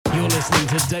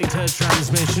listening to Data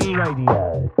Transmission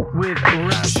Radio with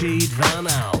Rachid Van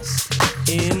Aalst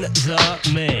in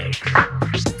the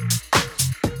mix.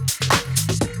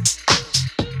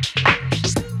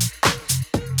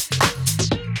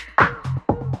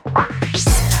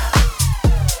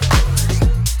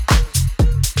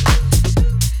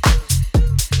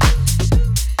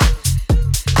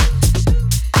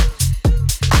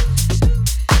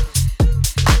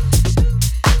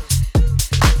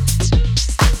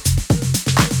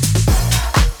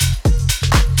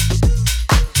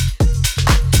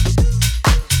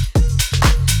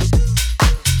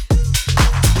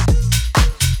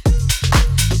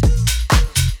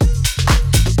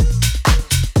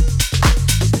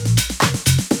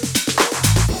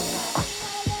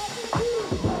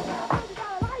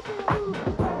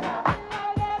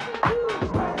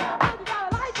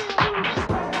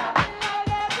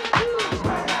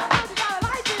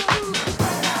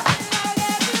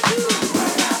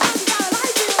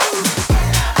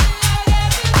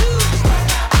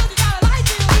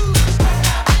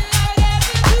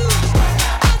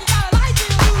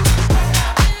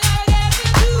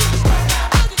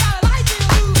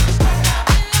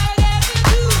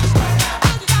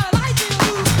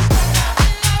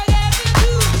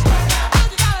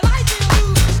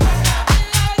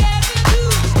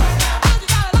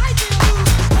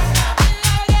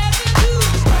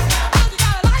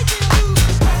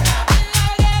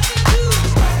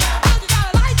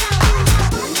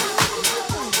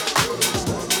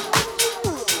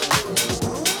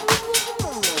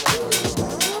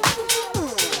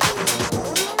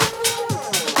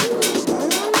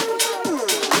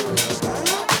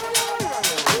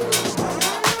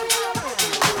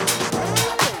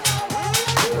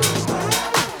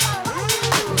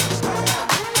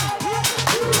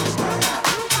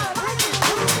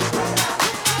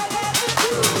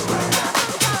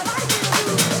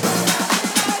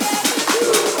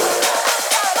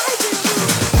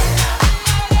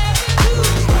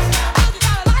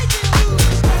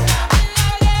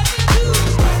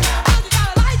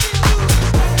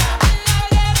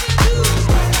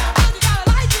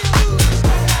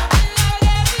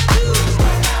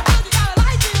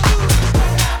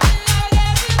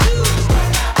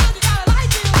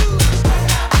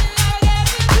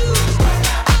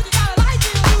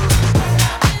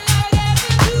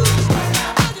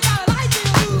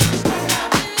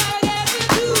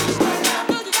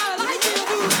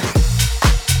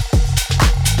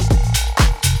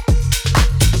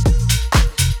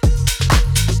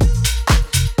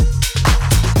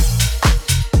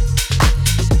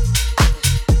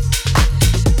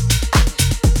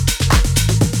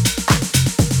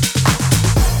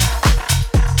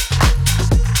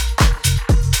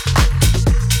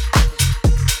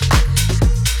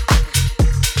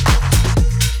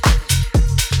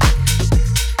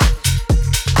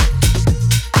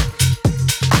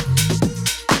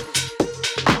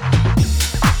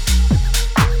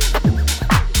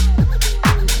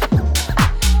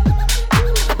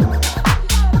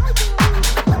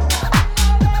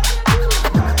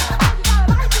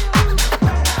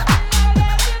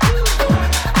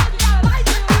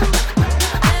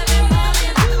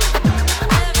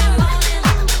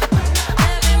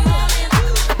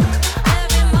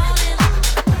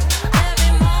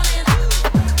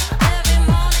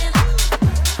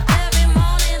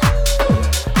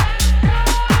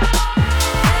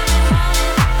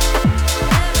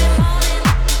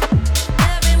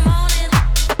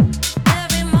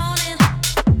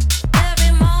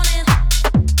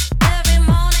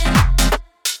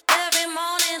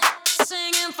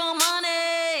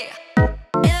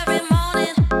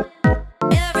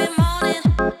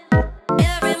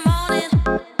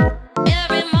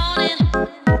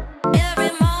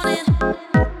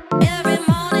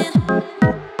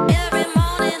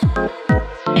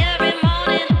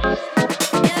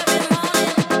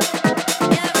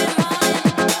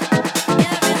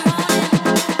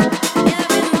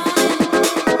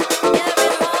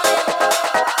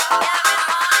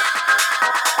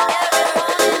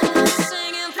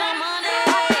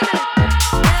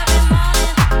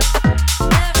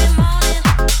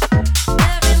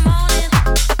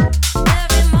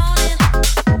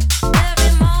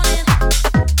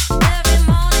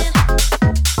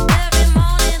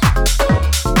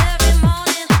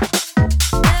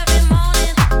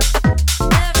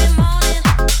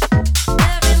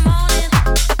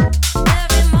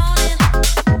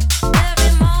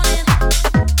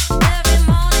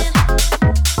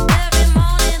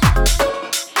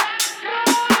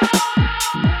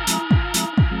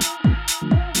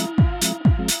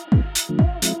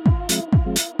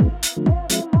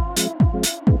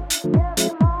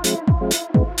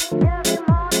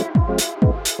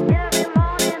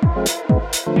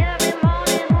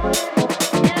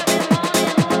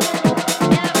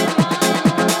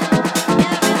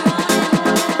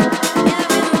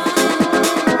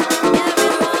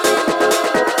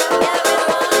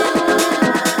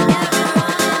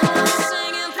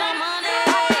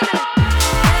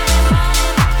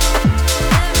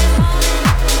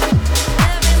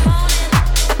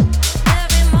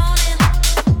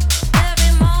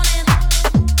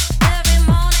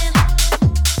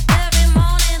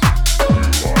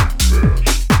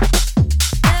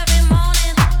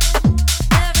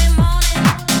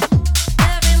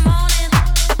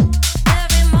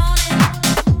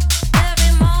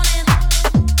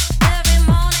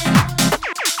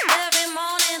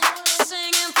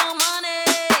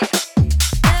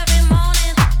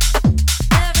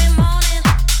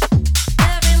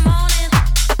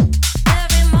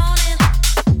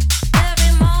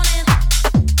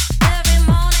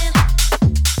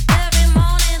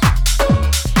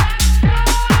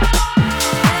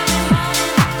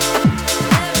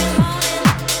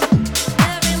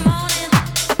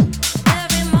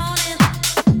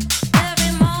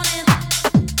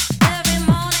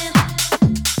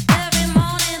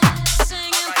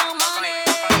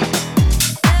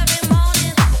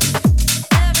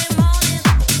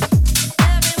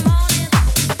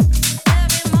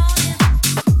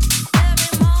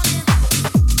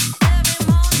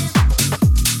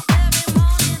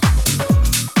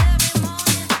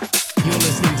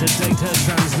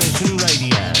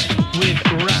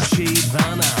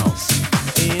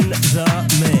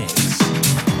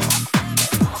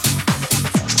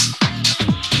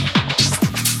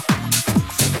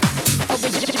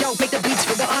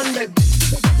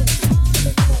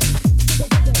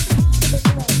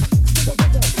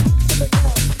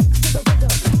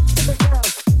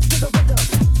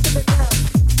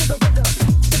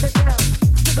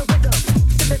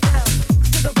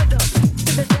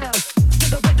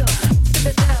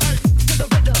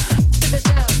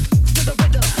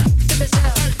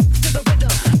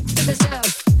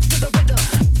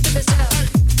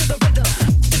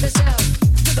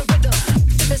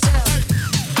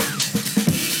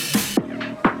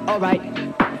 Alright.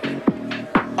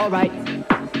 Alright.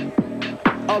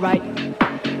 Alright.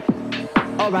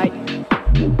 Alright.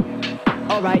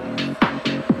 Alright.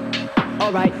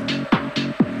 Alright.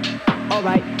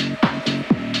 Alright.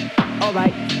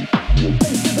 Alright.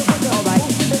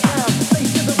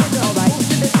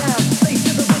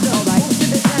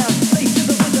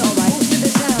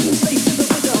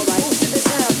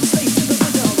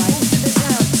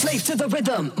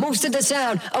 Rhythm moves to the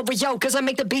sound. Oh, we yo, cause I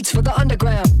make the beats for the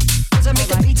underground. Cause I make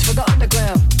the beats for the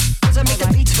underground. Cause I make the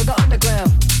beats for the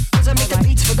underground. Cause I make the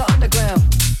beats for the underground.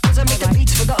 Cause I make the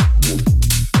beats for the.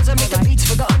 Cause I make the beats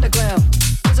for the underground.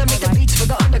 Cause I make the beats for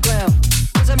the underground.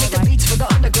 Cause I make the beats for the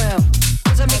underground.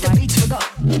 Cause I make the beats for the.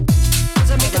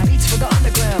 Cause I make the beats for the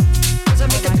underground. Cause I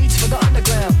make the beats for the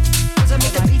underground. Cause I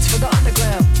make the beats for the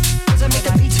underground. Cause I make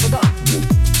the beats for the.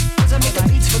 Cause I make the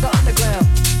beats for the underground.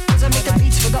 Cause I make the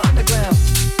beats for the underground.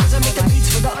 Cause I make the beats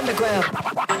for the underground.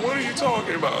 What are you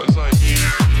talking about? It's like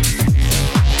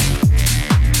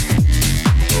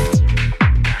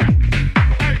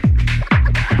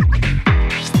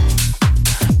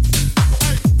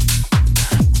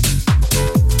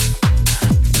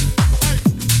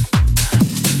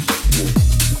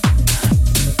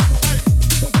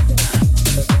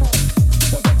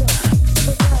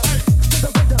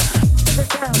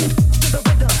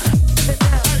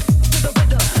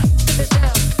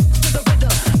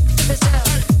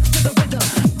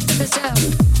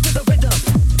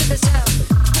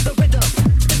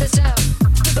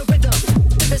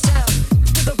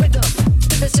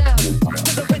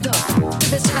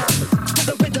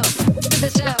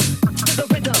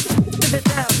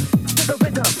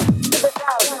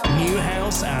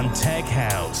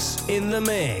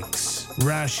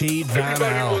Rachid Van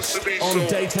Aalst on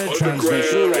Data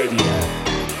Transmission Radio.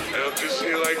 I'm just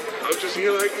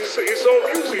here like it's all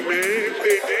music, man. If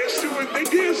they dance to it, they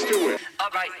dance to it.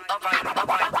 Alright.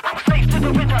 Slave to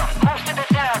the rhythm, most of the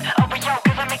sound. Oh, but yo,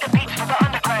 cause I make the beats for the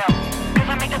underground. Cause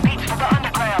I make the beats for the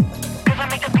underground. Cause I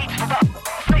make the beats for the.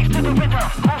 Slave to the rhythm,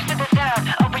 most of the sound.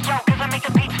 Oh, but yo, cause I make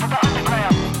the beats for the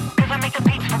underground. Cause I make the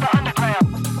beats for the underground.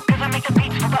 Cause I make the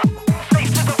beats for the.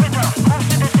 Slave to the rhythm, most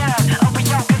of the sound. Oh, but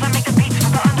yo, cause I make the beats for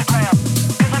the underground.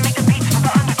 Cause I make the beats for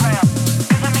the underground.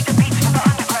 Cause I make the beats for the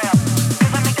underground. Cause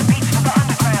I make the beats for the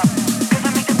underground. Cause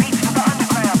I make the beats for the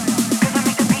underground. Cause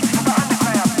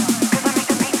I make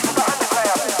the beats for the underground. Cause I make the beats for the underground. Cause I make the beats for the underground.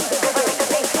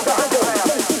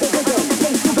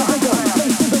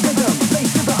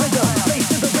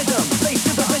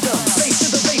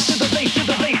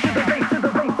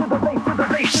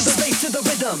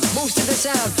 Moves to the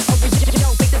sound. Oh, but yo,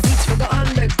 make the beats for the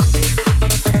underground.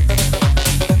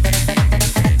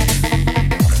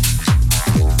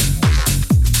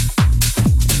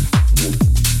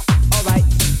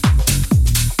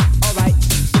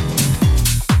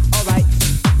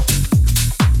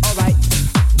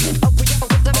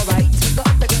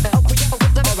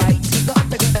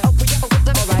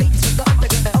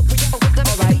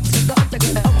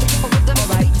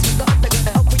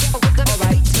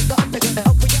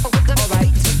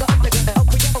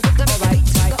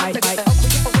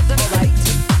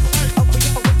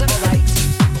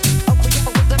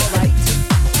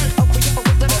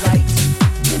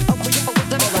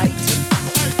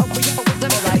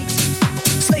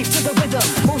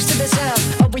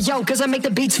 Cause I make the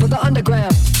beats for the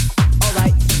underground.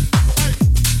 Alright.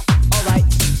 Alright.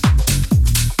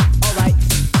 Alright.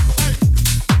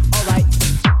 Alright.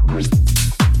 Alright.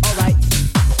 Alright.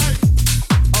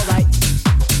 Alright.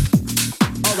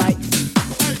 Alright. Alright.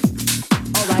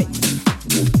 Alright.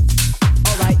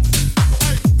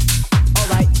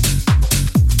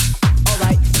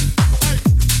 Alright.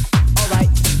 Alright.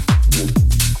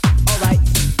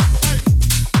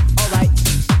 Alright.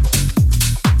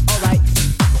 Alright.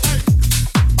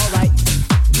 Alright.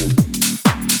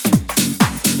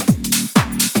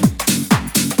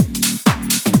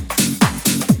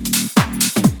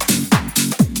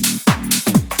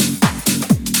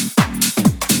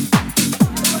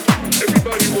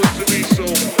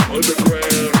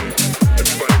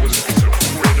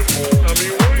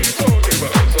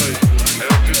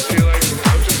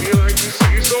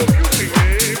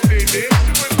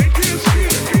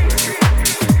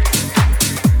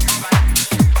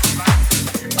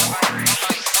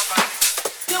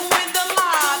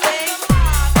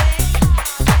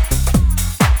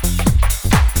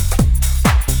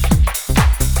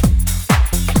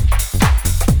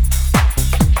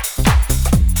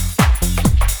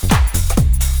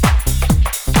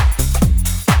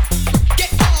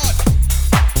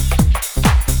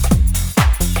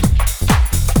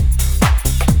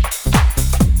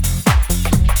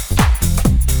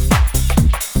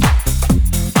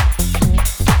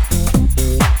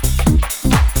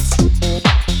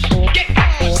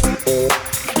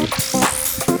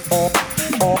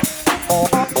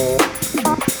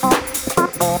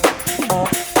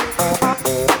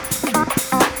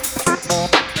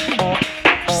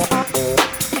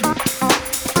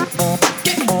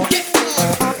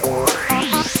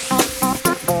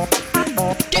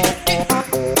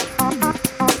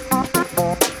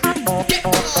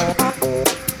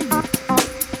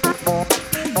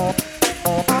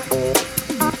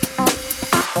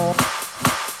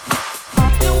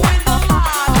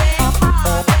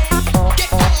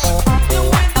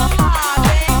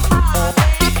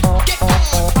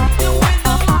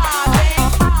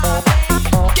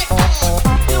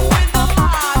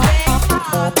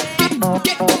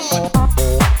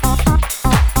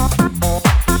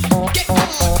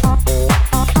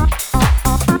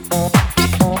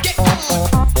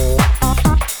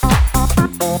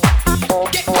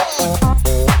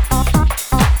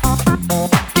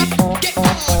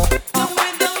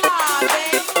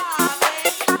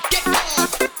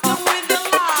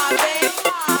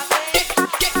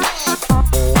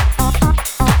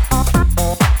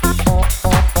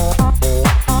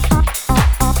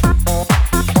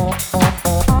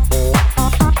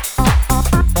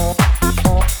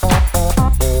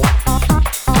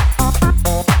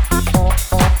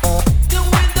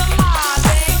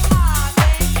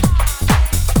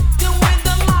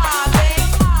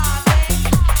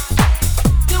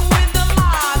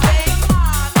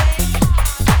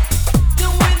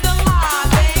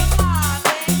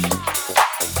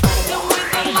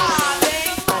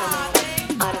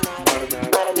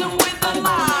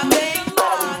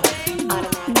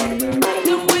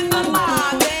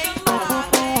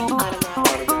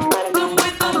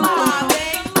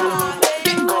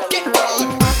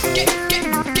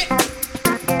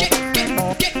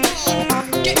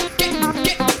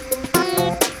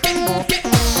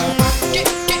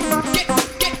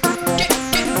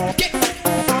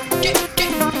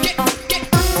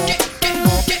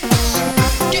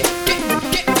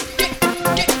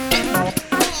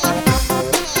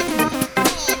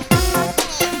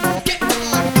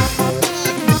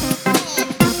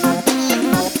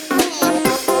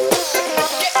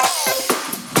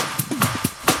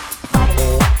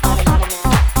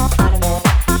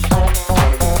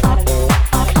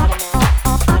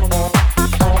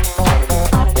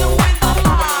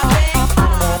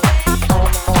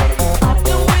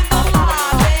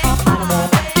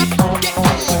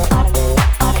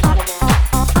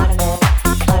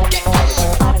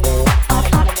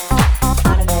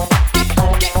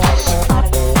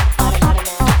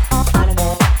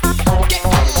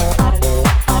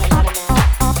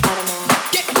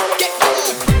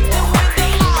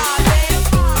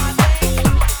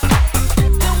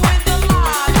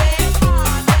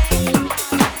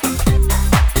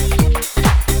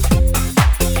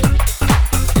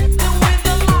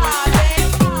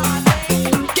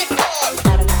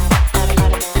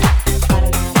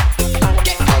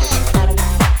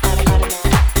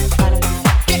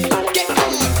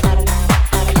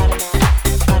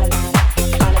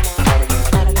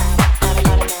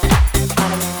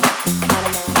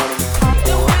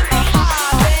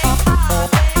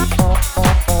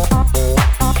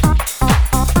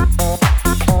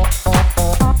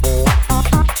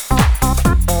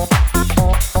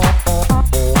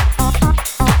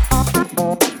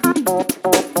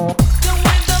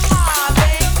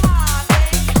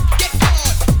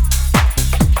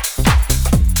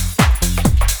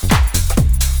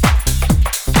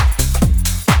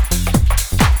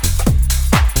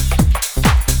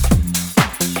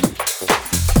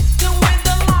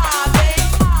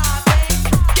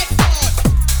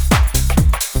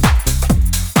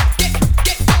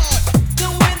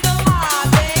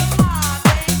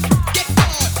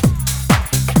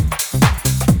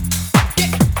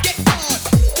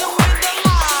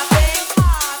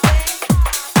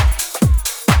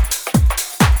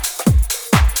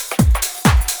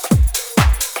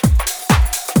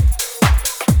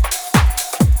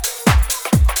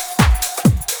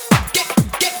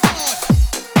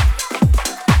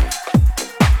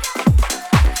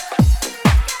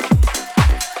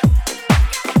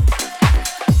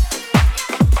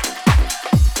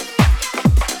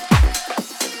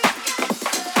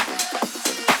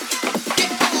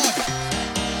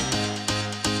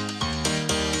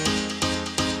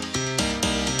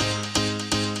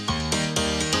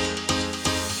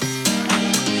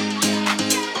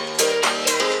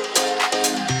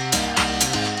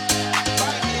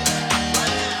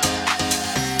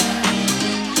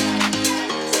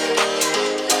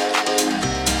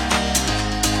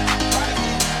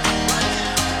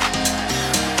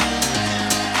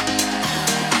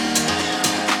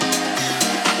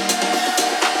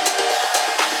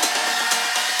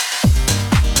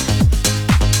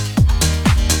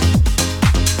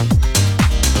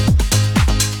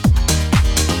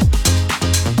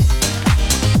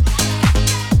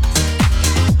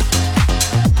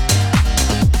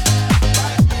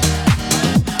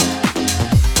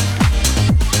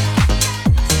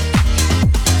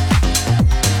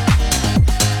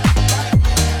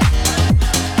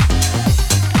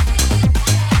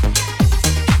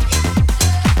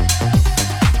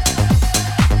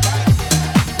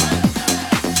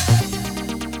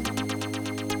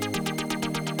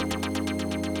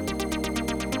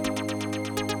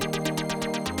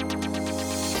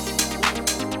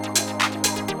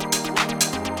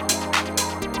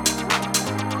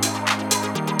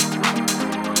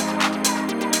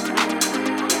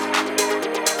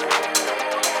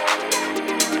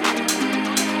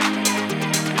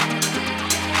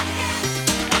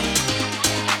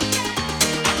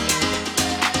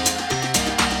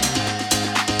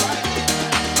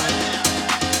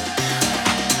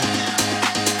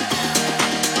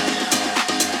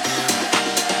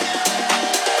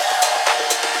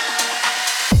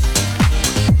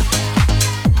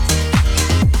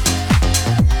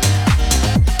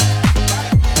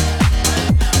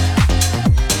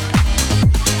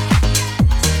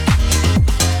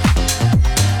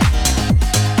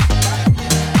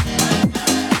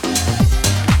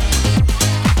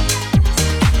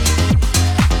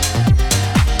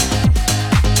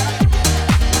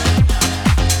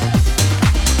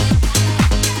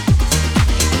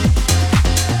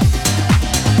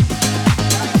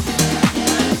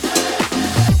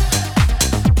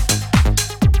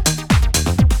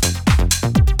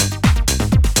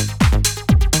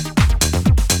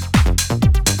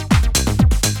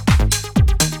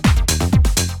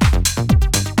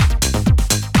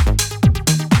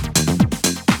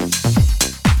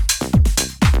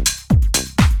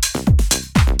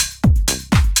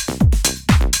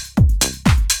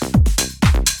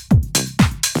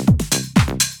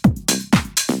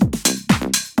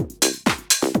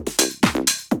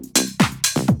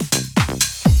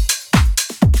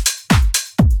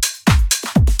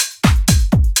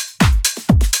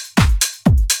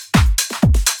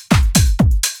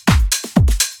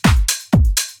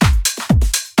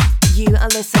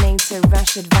 to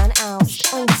Rachid Van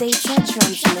Aalst on Data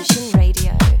Transmission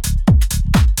Radio.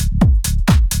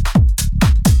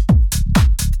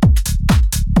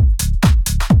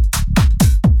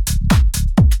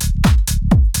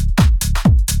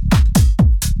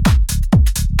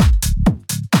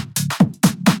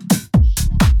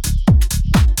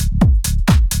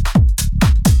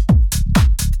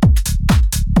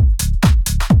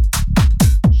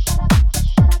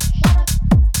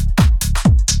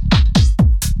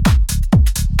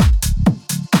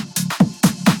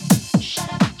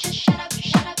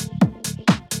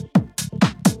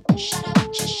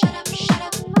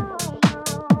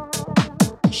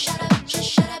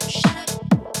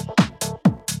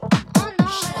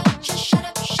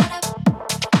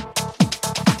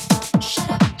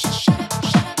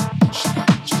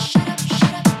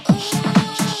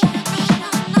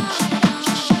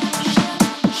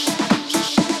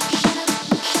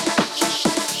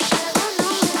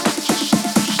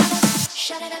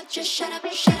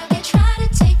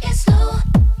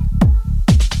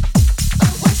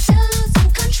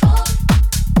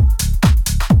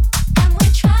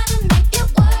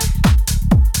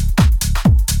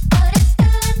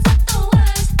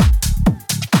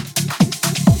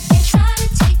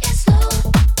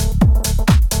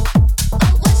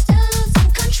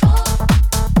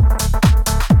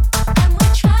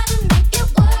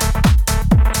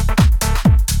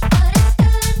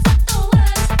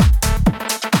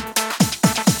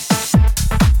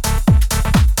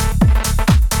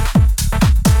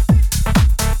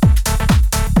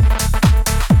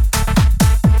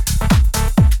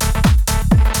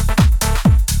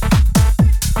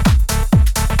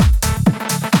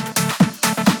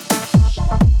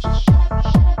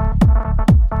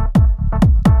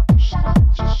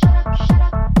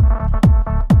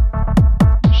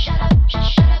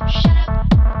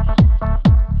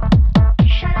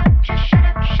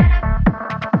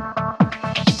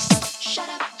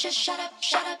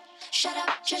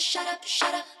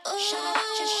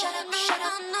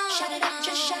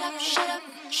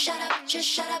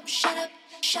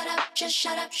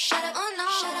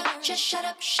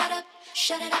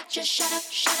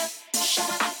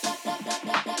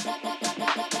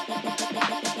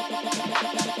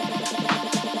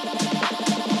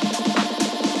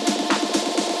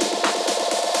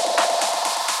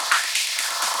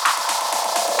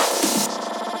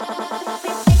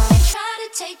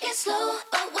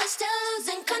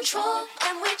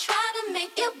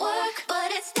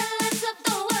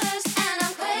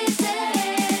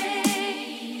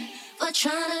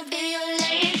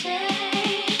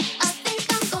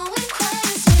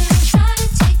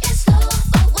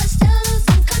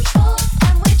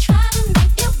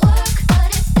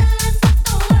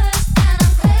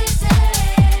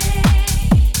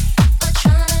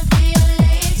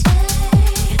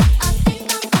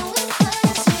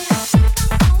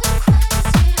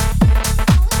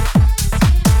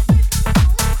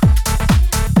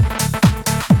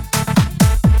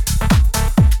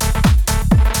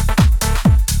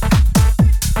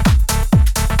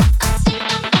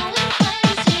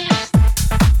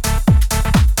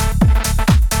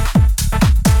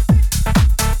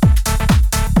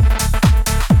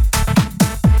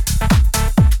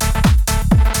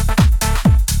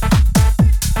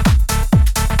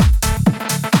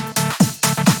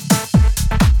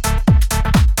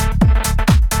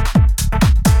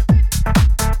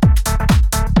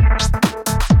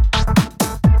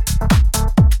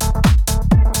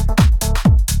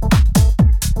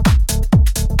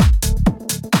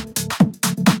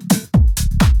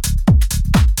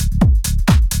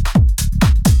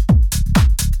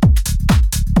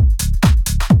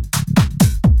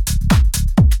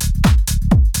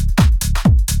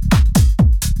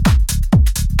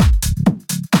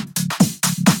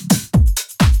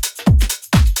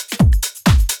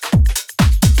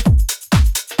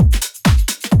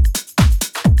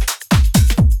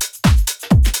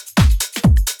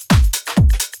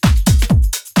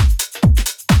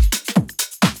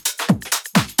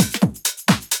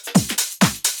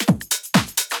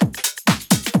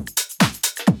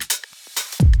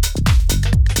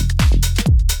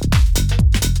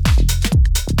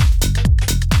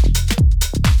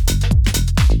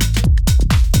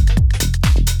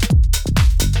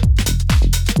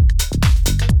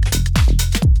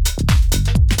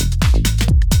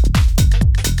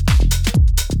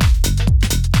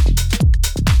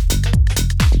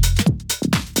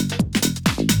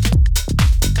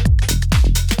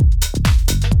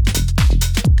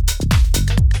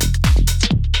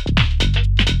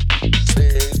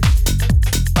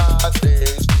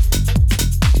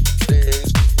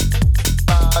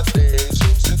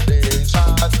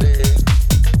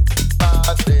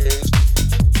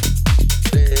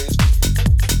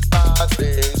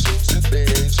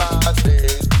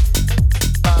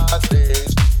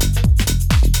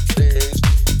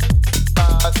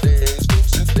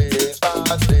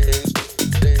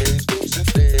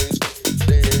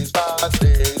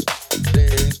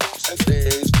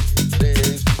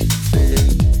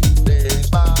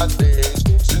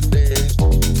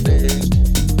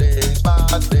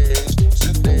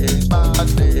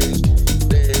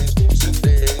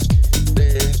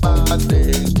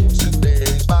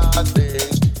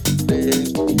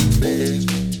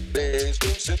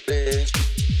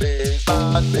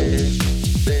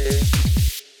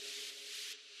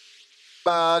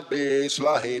 bad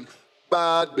bassline,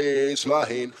 bad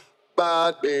bassline,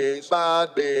 bad bass,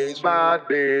 bad bass, bad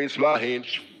bassline.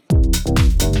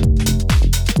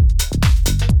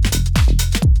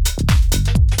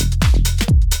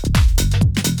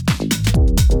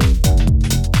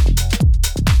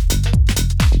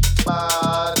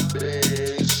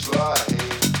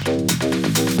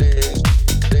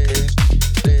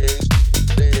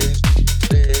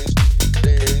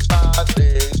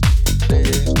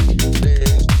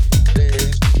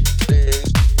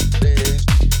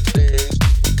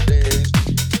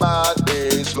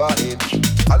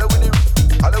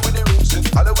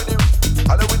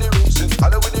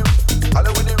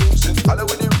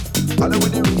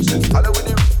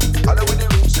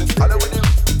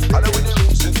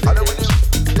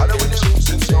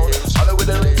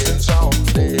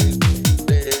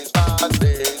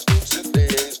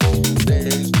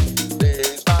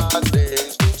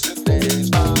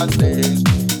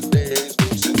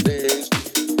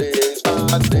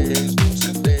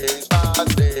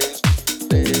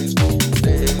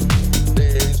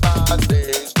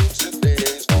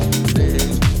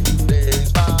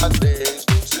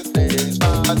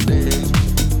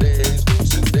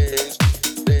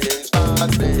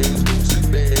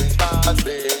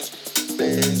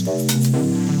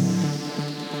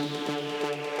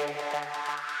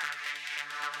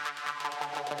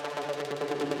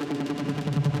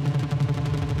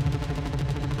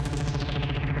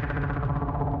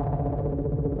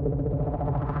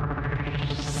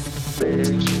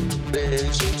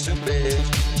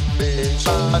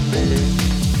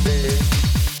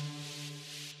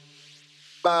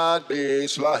 Bad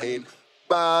bassline,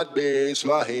 bad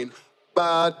bassline,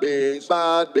 bad bass,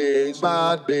 bad bass,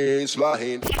 bad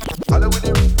bassline. Holla with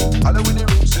the roots, holla with the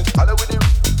roots, holla with the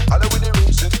roots, holla with the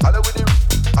roots, holla with the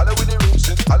roots, holla with the roots,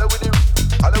 holla with the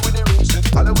roots,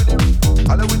 holla with the roots, holla with the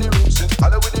roots,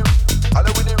 holla with the roots, holla with the roots,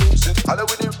 holla with the roots, holla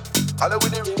with the roots, holla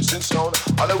with the roots and sound,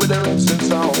 holla with the roots and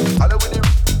sound, holla with the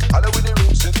roots, holla with the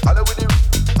roots, holla with the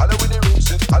roots, holla with the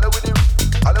roots, holla with the roots,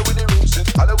 holla with the roots,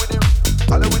 holla with the roots,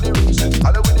 holla with the roots, holla with the roots,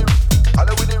 holla with the roots,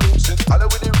 holla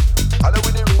with the roots, holla with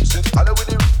the roots, holla with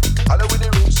the roots, holla with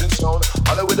the roots and sound,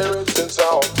 holla with the roots and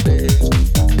sound.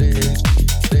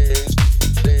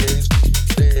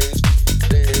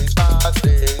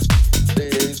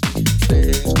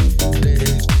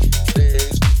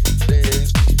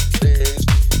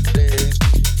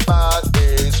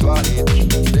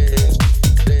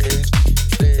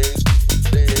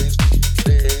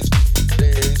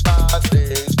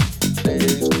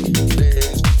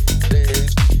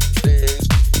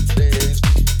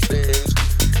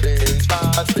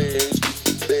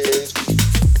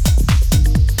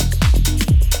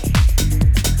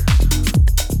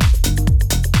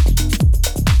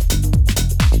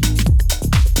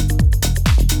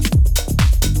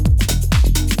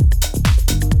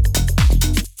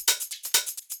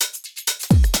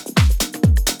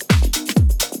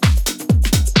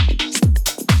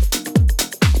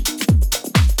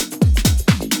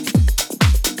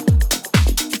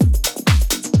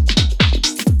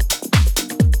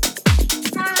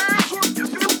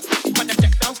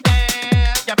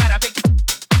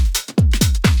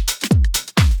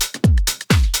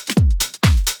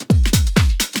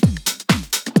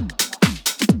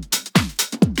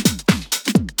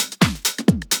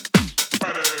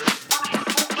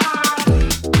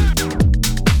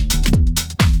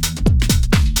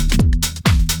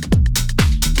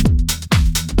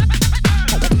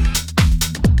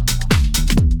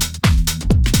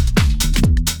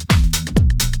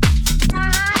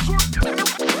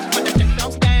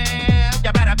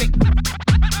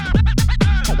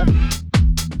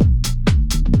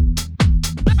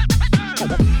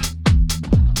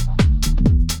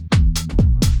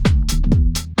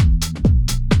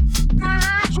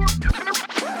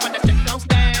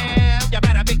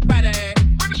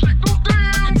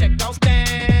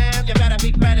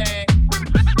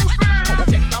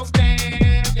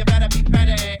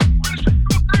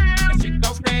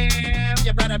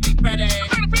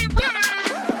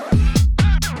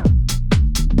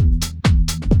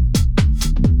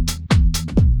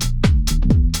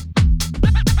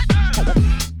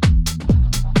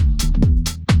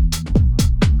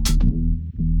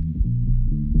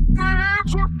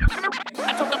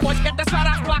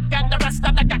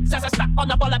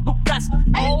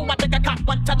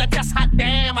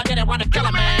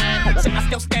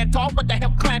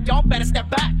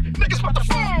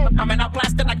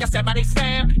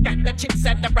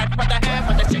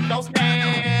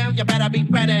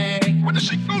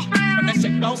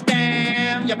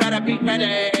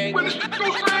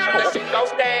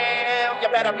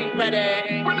 be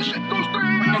ready. When the shit goes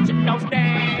down, when the shit goes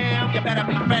down, you better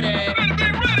be ready.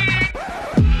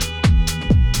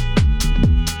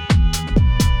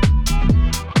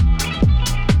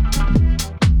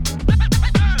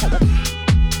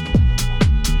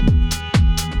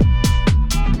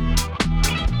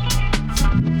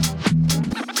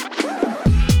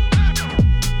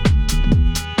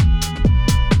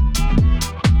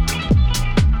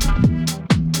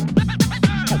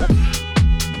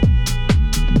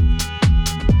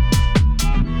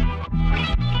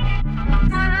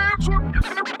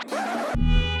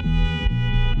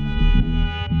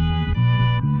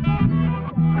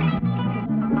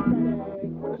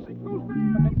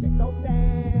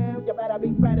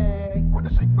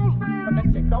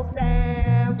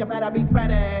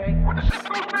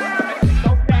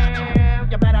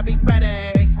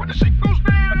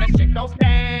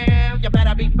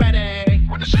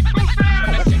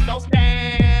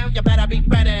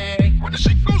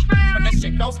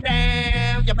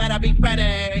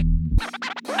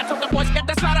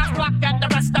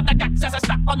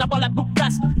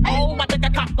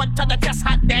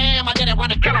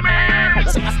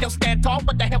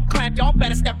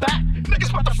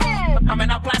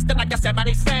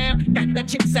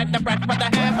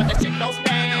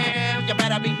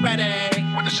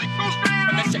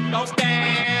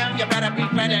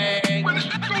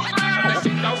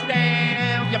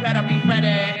 Better be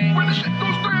ready.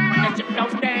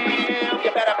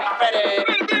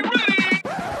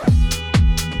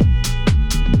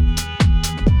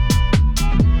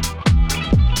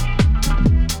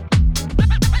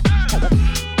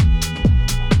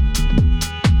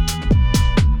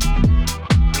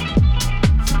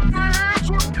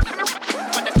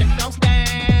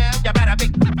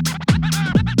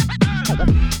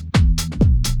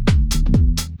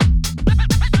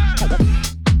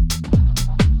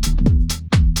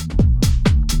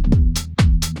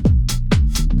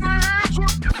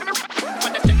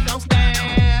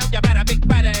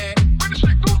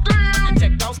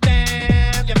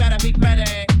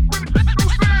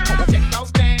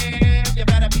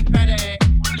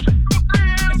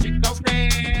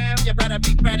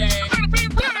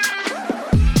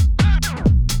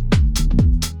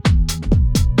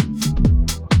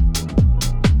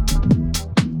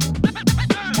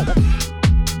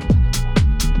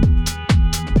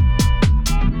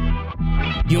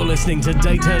 Listening to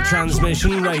Data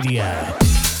Transmission Radio.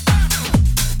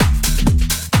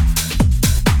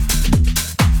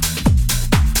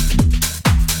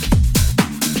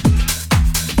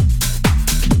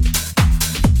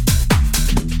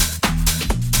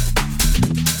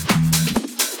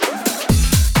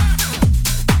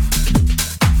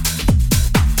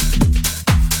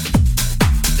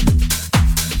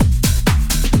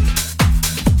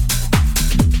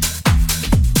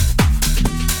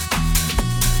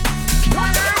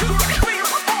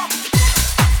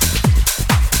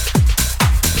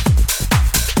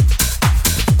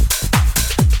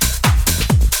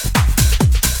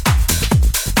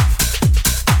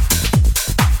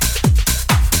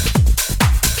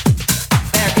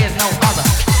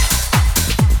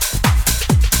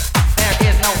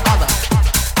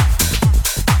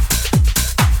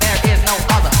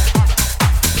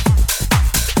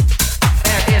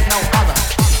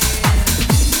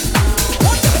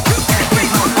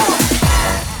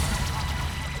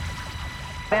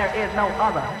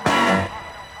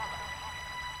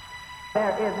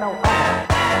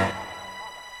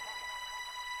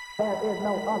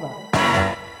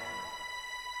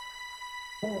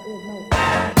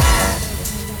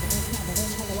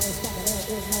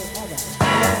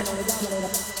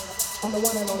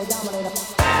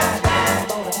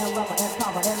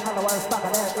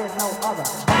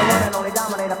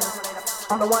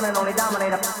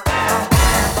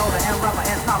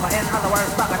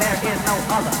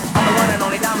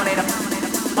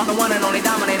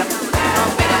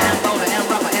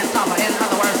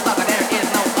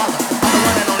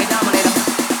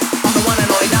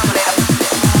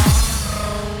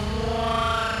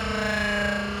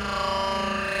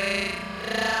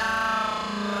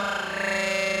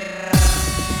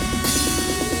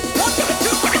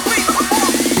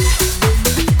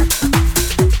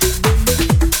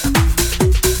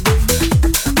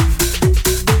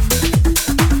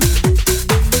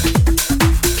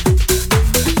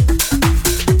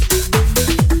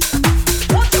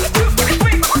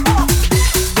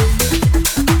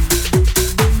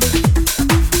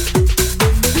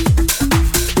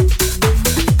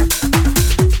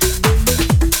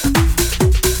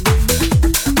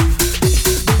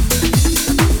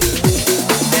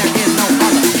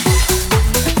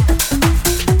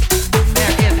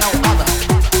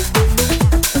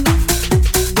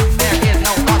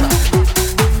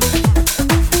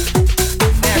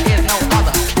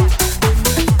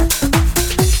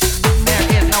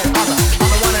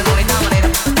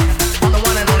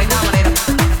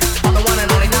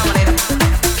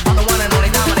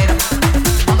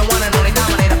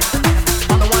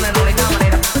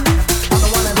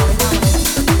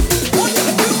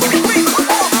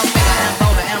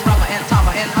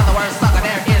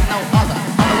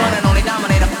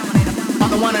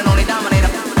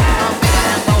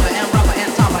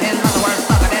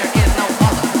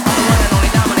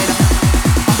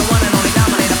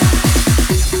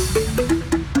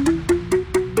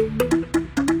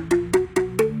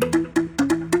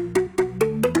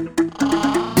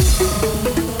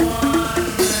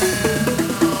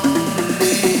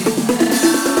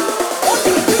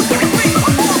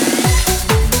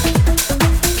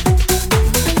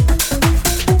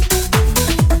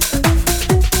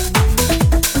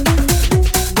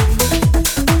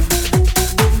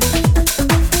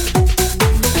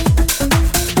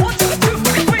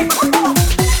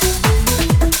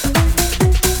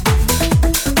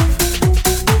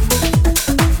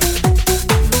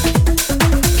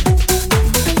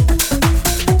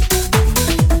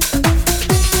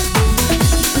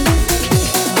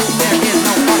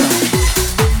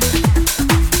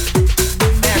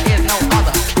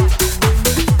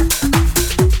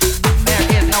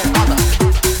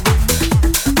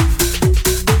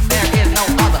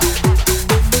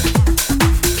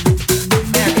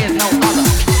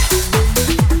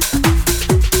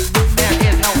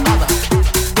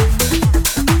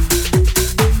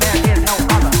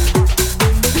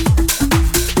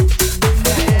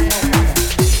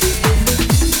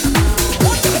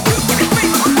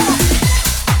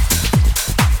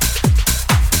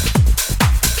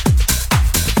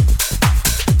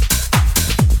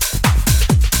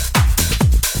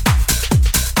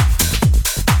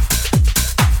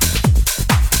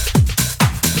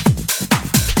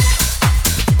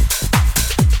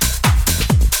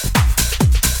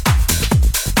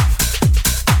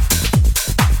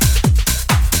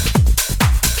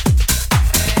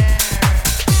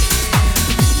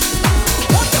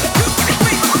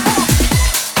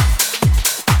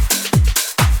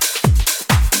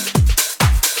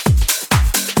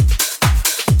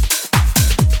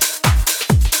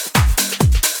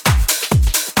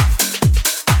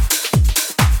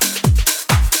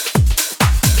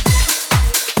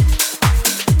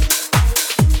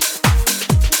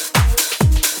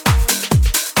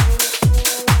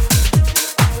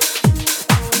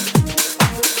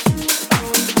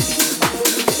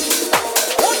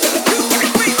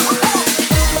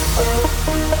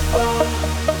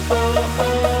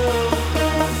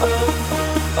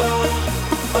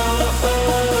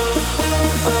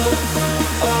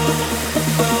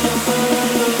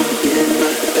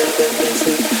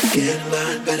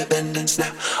 better bend and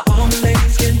snap. All my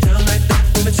ladies getting down like that,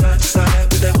 moving side to side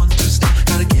with that 1, 2 step.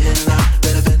 Gotta get in line,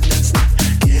 better bend and snap.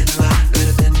 Get in line,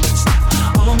 better bend and snap.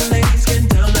 All my ladies getting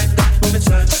down like that, moving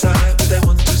side to side with that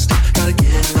 1, 2 step. Gotta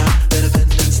get in line, better bend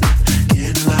and snap.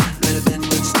 Get in line, better bend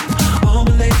and snap. All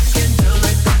my ladies getting down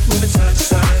like that, moving side to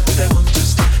side with that 1, 2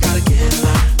 step. Gotta get in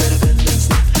line, better bend and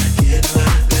snap. Get in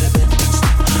line, better bend and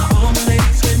snap. All my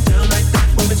ladies getting down like that,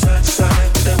 moving side to side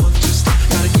with that 1, 2 step.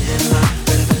 Gotta get in line,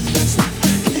 better bend and snap.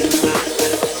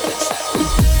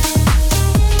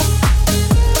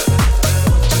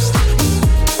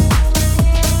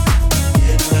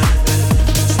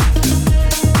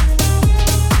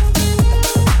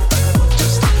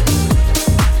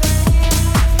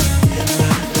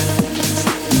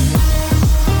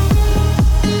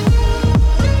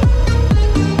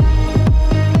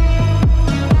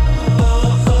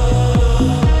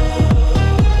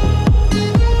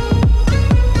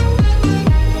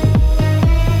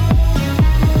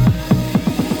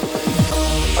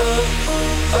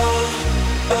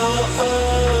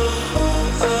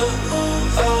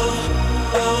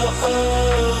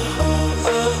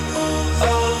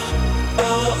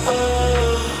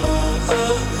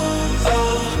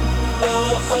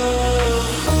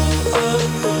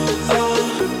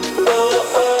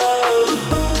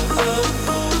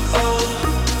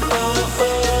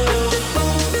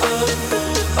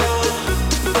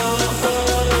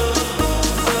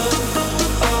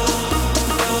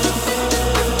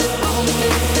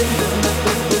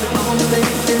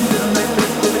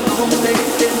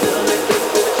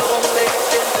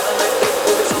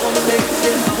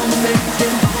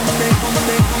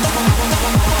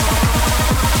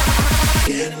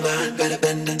 Get in line, better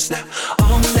bend and snap.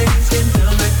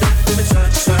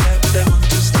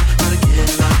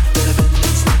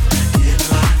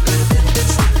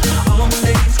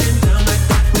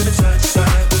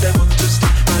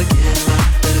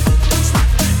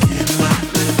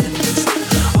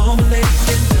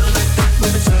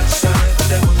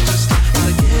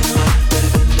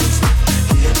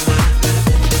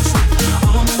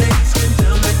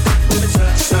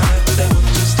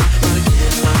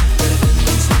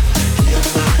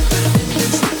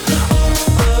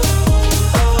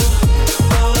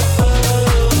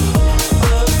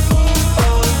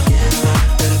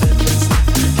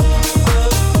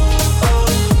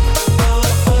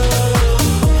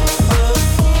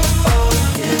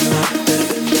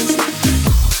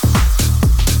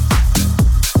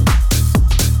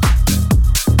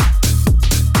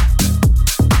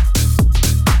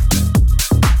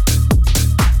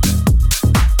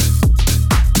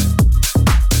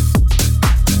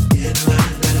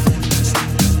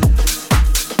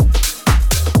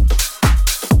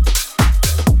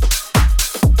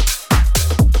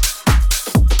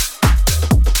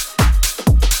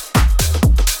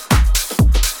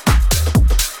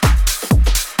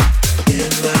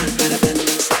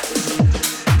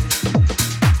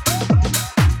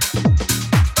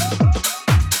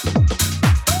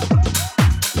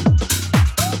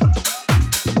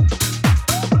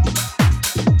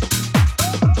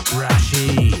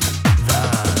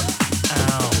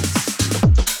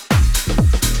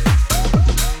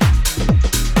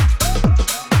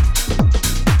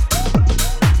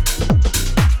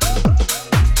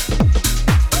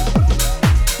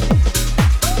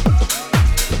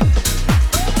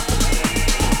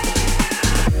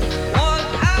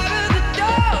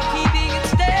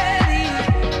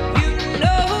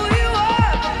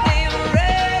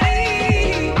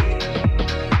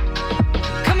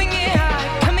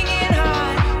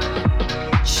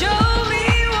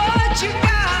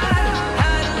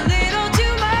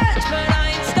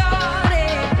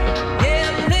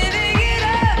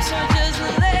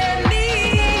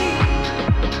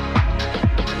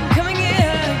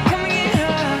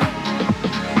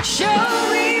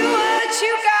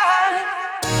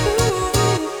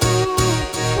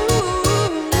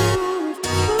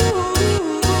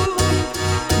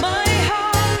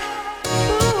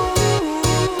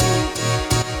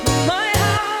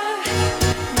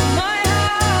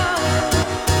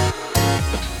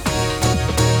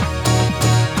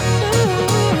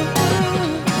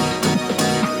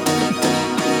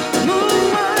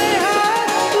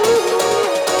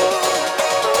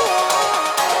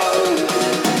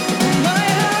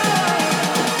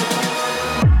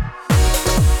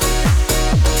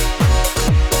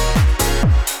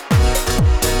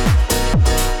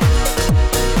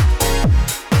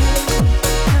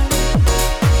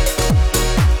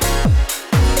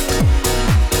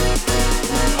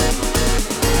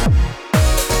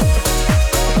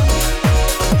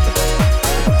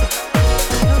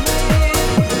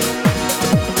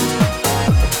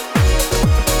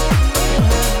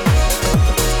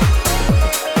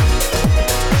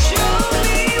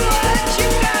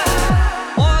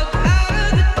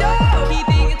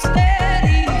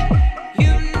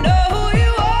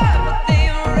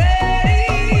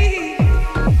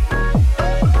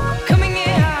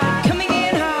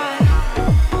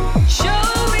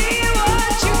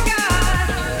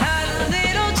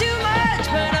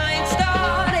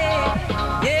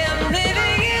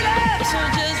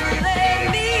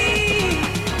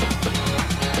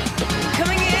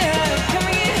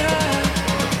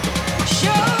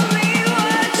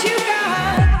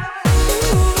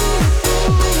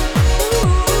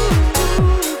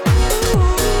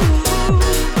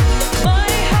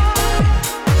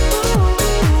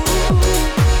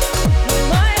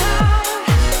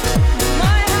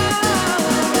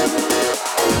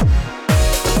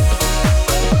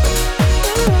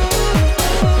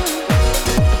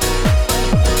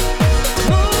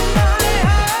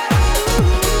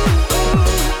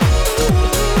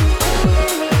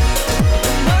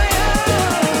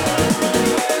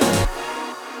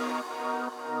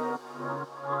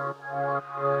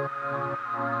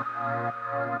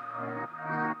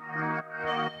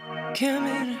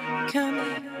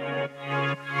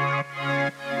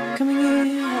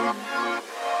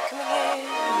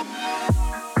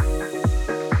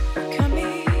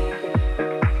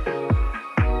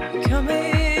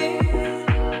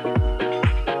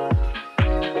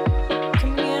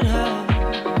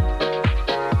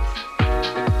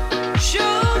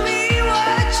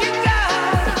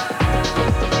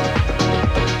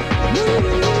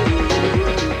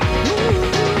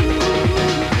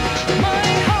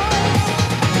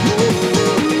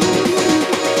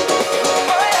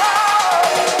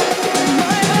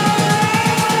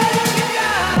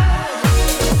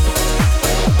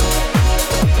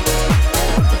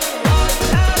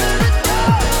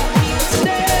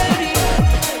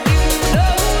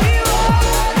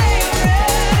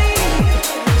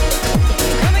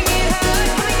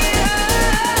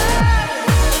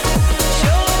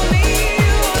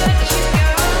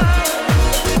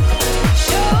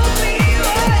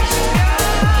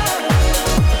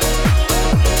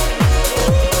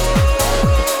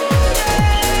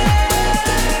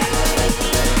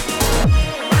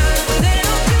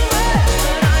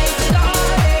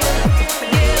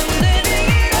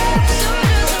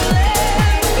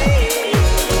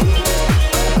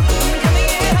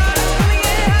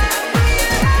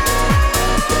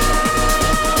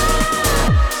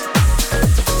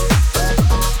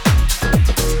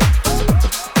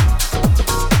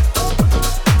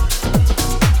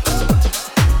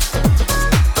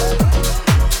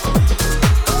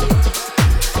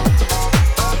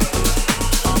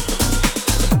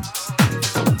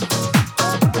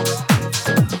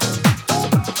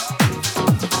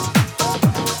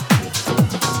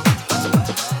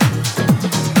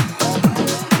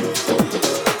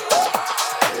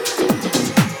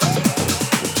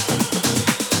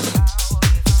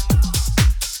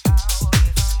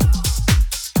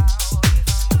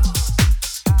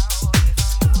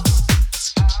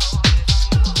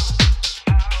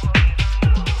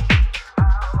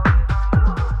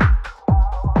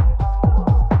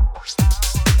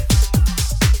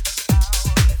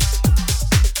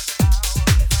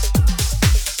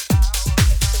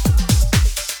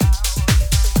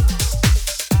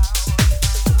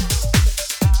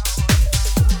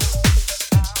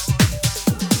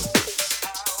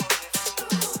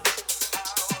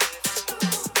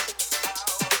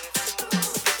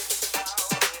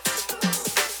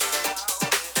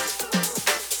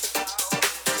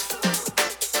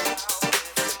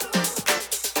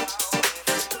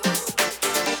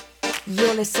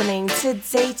 You're listening to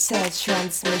Data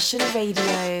Transmission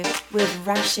Radio with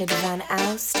Rachid Van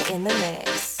Aalst in the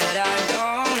mix. But I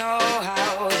don't know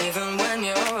how, even when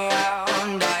you're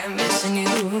around, I am missing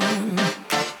you.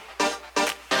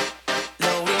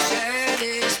 Though we share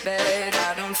this bed,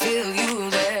 I don't feel you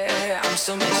there, I'm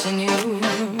still missing you.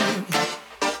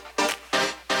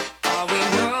 Are we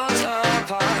worlds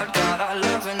apart? Got our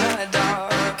love in the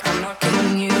dark, I'm not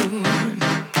kidding you.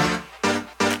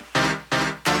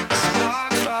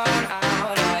 Sparks run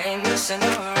out, I ain't messing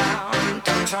around,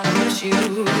 I'm trying to miss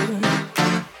you.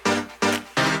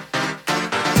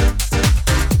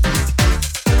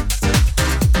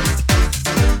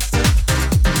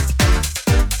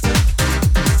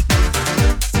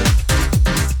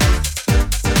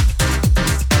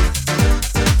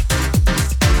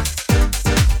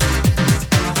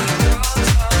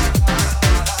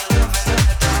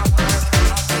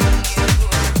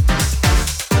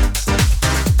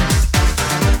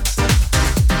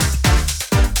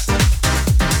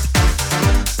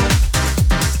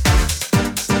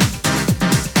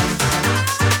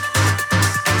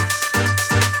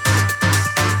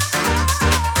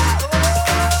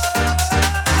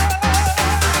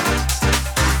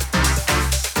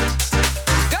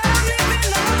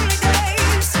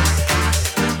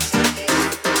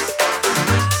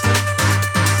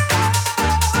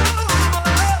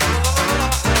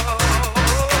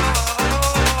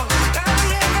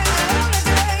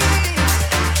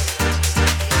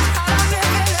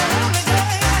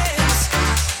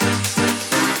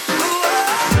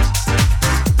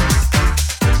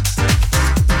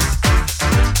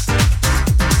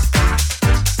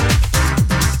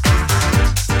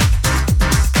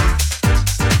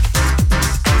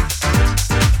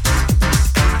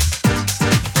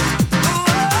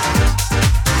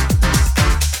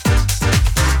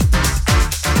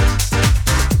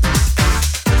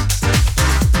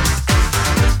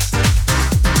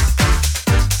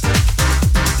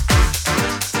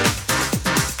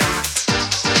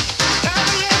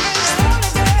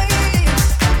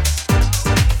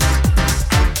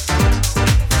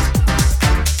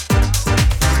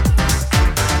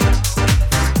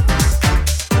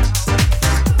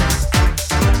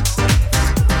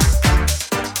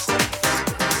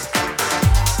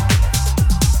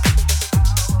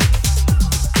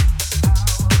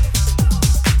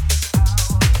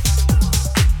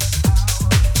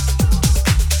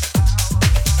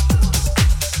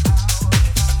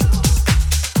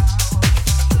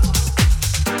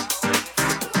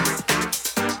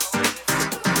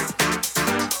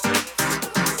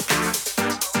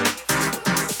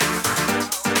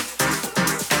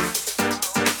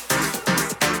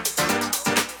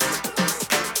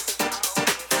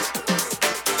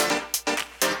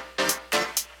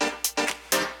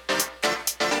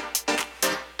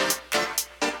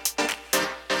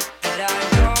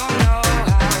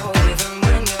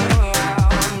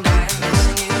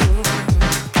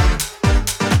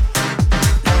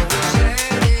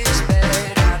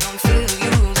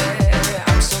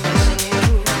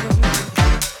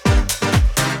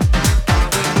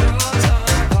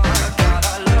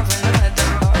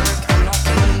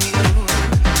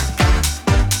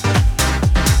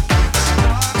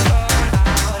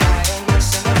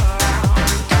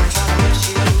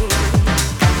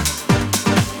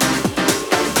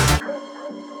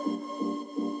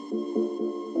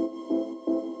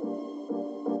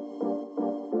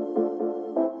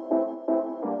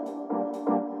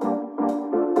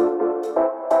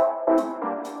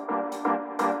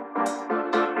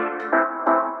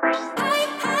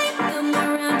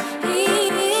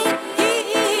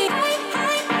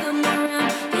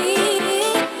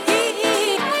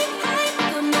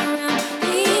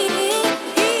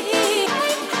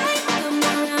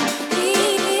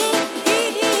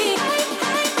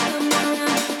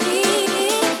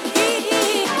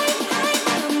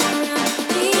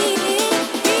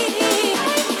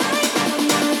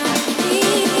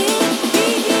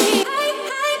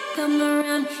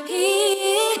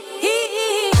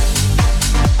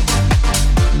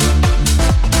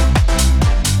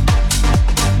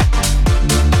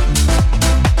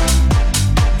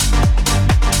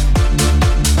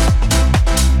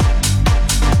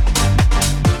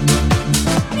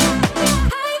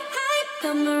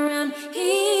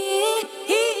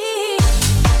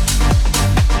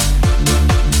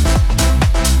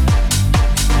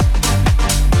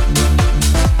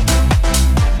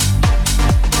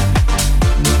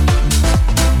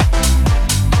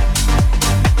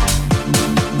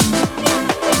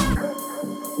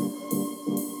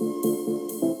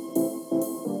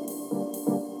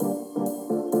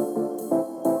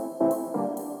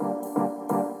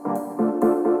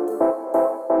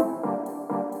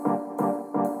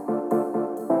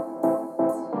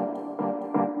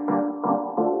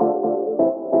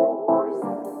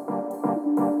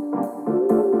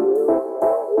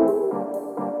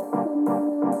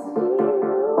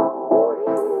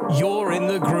 You're in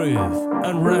the groove,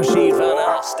 and Rachid Van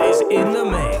Aalst is in the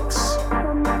mix.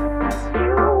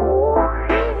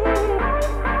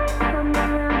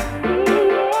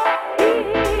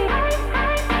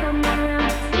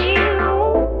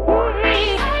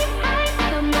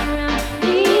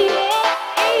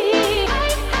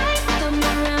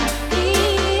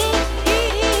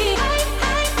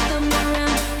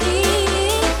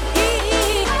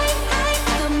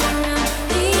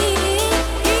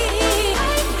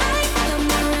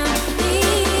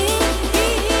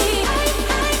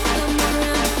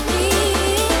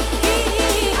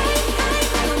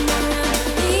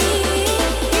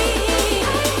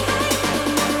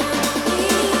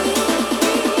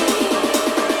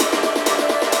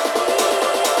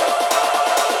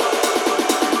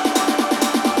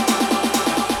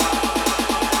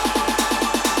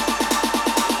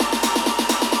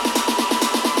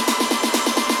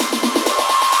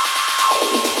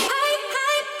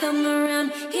 Come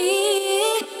around here.